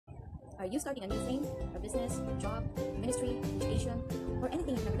Are you starting a new thing, a business, a job, ministry, education, or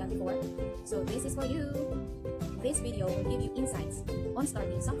anything you've never done before? So this is for you. This video will give you insights on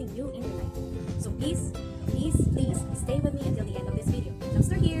starting something new in your life. So please stay with me until the end of this video.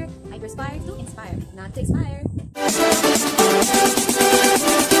 Jam-ster here. I perspire to inspire, not to expire.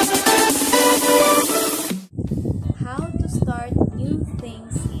 How to start new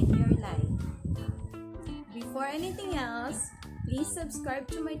things in your life. Before anything else, please subscribe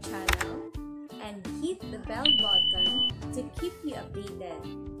to my channel and hit the bell button to keep you updated.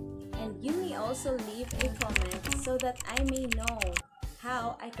 And you may also leave a comment so that I may know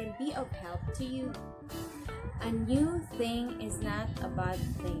how I can be of help to you. A new thing is not a bad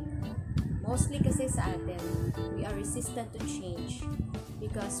thing. Mostly kasi sa atin, we are resistant to change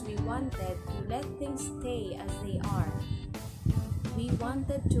because we wanted to let things stay as they are. We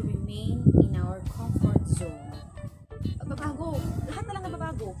wanted to remain in our comfort zone. Babago! Lahat na lang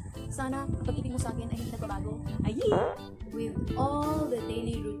nababago. Sana ang pag-ibig mo sa akin ay hindi nagbabago. With all the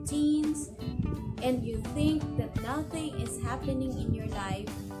daily routines and you think that nothing is happening in your life,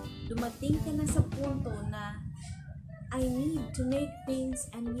 dumating ka na sa punto na I need to make things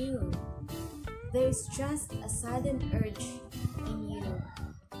anew. There's just a sudden urge in you.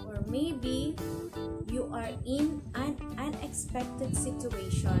 Or maybe you are in an unexpected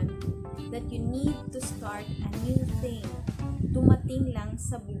situation that you need to start a new thing. Dumating lang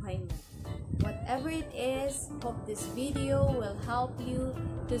sa buhay mo. Whatever it is, hope this video will help you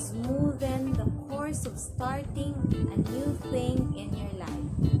to smoothen the course of starting a new thing in your life.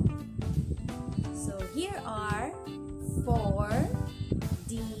 So here are 4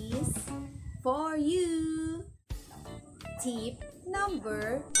 D's for you. Tip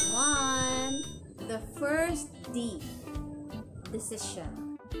number 1. The first D.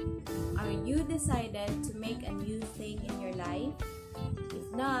 Decision. Are you decided to make a new thing in your life?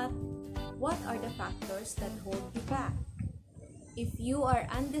 If not, what are the factors that hold you back? If you are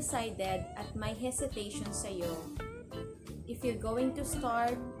undecided at my hesitation sa'yo, if you're going to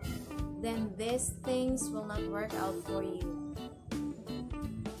start, then these things will not work out for you.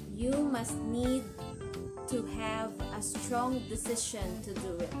 You must need to have a strong decision to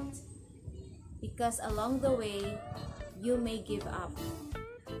do it. Because along the way, you may give up.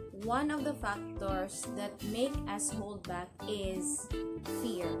 One of the factors that make us hold back is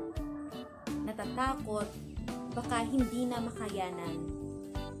fear. Natatakot, baka hindi na makayanan.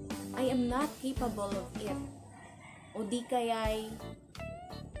 I am not capable of it. O di kaya'y,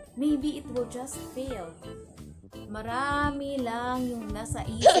 maybe it will just fail. Marami lang yung nasa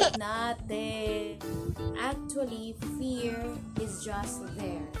isip natin. Actually, fear is just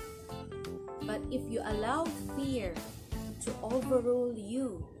there. But if you allow fear to overrule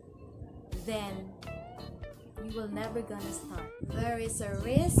you, then you will never gonna start. There is a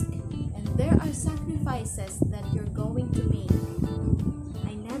risk and there are sacrifices that you're going to make.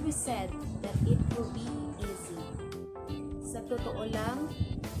 I never said that it will be easy. Sa totoo lang,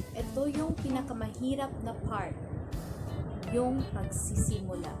 ito yung pinakamahirap na part, yung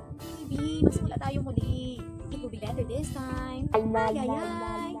pagsisimula. Maybe magsimula tayo muli. It will be better this time.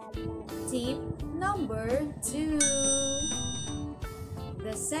 Ay. Tip number 2.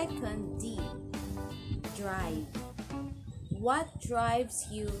 The second D. Drive. What drives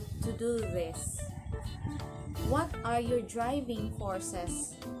you to do this? What are your driving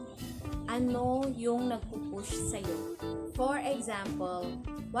forces? Ano yung nagpupush sa'yo? For example,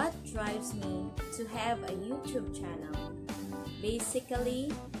 what drives me to have a YouTube channel? Basically,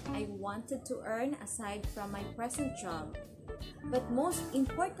 I wanted to earn aside from my present job. But most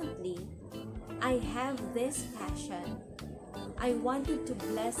importantly, I have this passion. I wanted to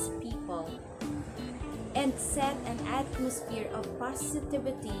bless people and set an atmosphere of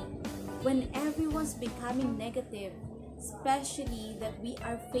positivity when everyone's becoming negative, especially that we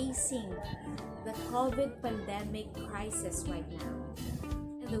are facing the COVID pandemic crisis right now.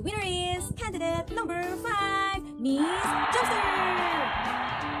 And the winner is candidate number 5, Miss Jam-ster!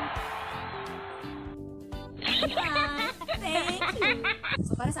 Thank you!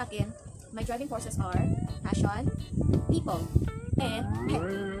 So para sa akin, my driving forces are passion, people, and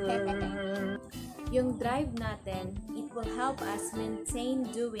yung drive natin, it will help us maintain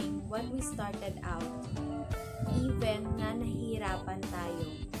doing what we started out, even na nahihirapan tayo.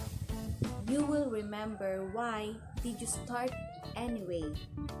 You will remember why did you start anyway.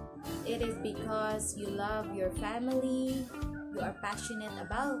 It is because you love your family, you are passionate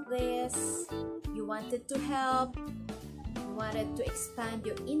about this, you wanted to help, you wanted to expand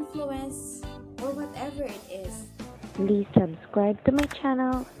your influence, or whatever it is. Please subscribe to my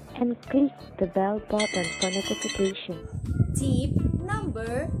channel and click the bell button for notification. Tip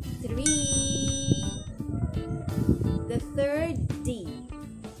Number 3. The third D.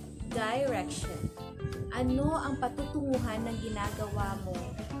 Direction. Ano ang patutunguhan ng ginagawa mo?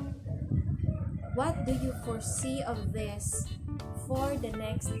 What do you foresee of this for the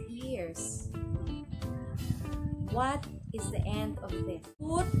next years? What is the end of this?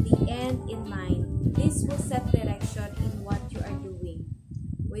 Put the end in mind. This will set direction in what you are doing.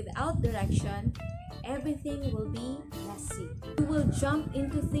 Without direction, everything will be messy. You will jump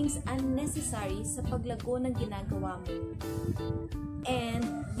into things unnecessary sa paglago ng ginagawa mo.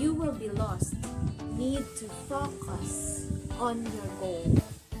 And you will be lost. Need to focus on your goal.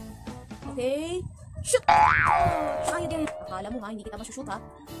 Okay? Shoot! Kaya din. Akala mo nga, hindi kita masushoot ha?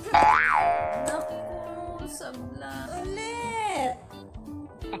 Naku, sabla. Ulit!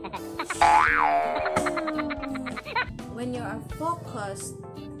 When you are focused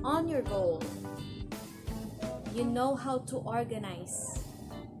on your goal, you know how to organize.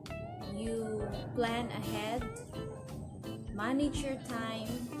 You plan ahead, manage your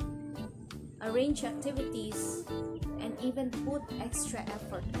time, arrange activities, and even put extra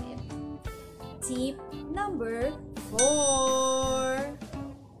effort in it. Tip number 4.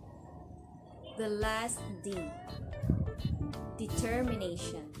 The last D.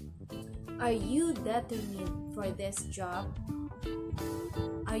 Determination. Are you determined for this job?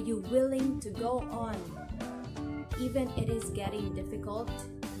 Are you willing to go on even it is getting difficult?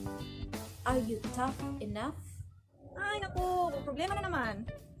 Are you tough enough? Ay, naku, problema na naman.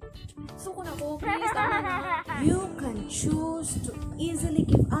 Suko na ko, please, tama na. You can choose to easily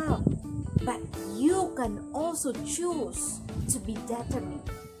give up, but you can also choose to be determined.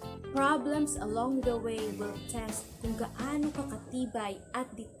 Problems along the way will test kung gaano ka katibay at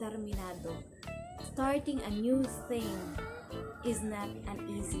determinado. Starting a new thing is not an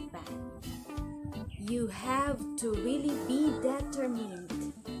easy path. You have to really be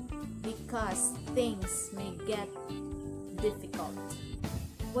determined because things may get difficult.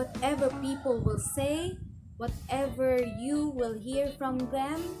 Whatever people will say, whatever you will hear from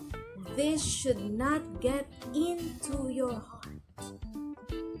them, this should not get into your heart.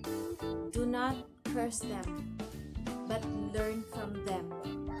 Do not curse them, but learn from them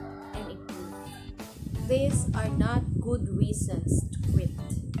and improve. These are not good reasons to quit.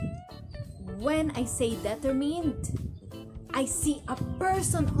 When I say determined, I see a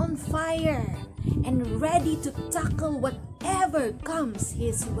person on fire and ready to tackle whatever comes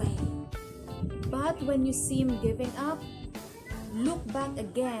his way. But when you see him giving up, look back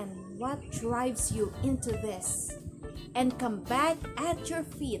again what drives you into this and come back at your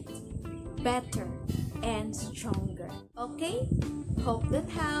feet better and stronger. Okay? Hope that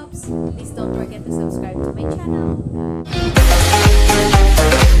helps. Please don't forget to subscribe to my channel.